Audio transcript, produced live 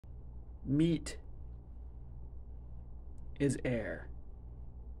Meat is air.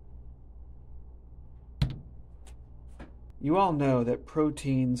 You all know that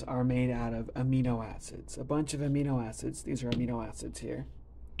proteins are made out of amino acids. A bunch of amino acids. These are amino acids here.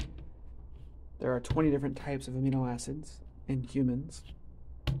 There are 20 different types of amino acids in humans.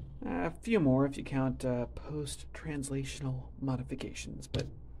 A few more if you count post-translational modifications, but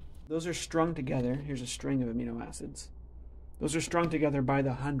those are strung together. Here's a string of amino acids. Those are strung together by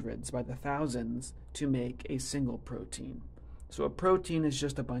the hundreds, by the thousands, to make a single protein. So a protein is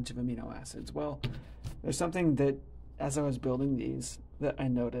just a bunch of amino acids. Well, there's something that, as I was building these, that I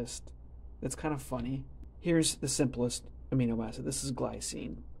noticed that's kind of funny. Here's the simplest amino acid. This is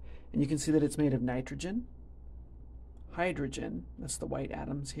glycine. And you can see that it's made of nitrogen, hydrogen, that's the white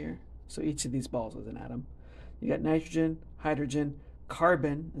atoms here. So each of these balls is an atom. You got nitrogen, hydrogen,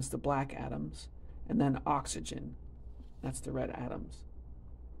 carbon is the black atoms, and then oxygen, that's the red atoms.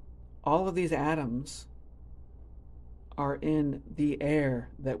 All of these atoms are in the air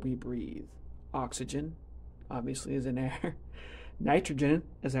that we breathe. Oxygen, obviously, is in air. Nitrogen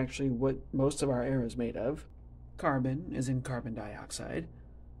is actually what most of our air is made of. Carbon is in carbon dioxide.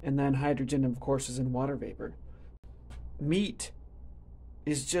 And then hydrogen, of course, is in water vapor. Meat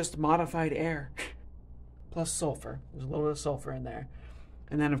is just modified air, plus sulfur. There's a little bit of sulfur in there.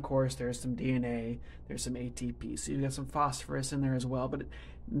 And then, of course, there's some DNA, there's some ATP, so you've got some phosphorus in there as well. But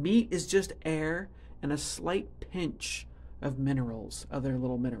meat is just air and a slight pinch of minerals, other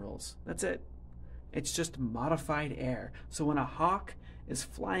little minerals. That's it. It's just modified air. So when a hawk is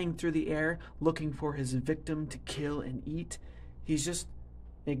flying through the air looking for his victim to kill and eat, he's just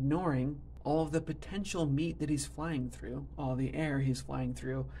ignoring all of the potential meat that he's flying through, all the air he's flying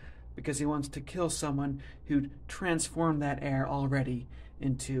through, because he wants to kill someone who'd transformed that air already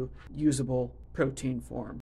into usable protein form.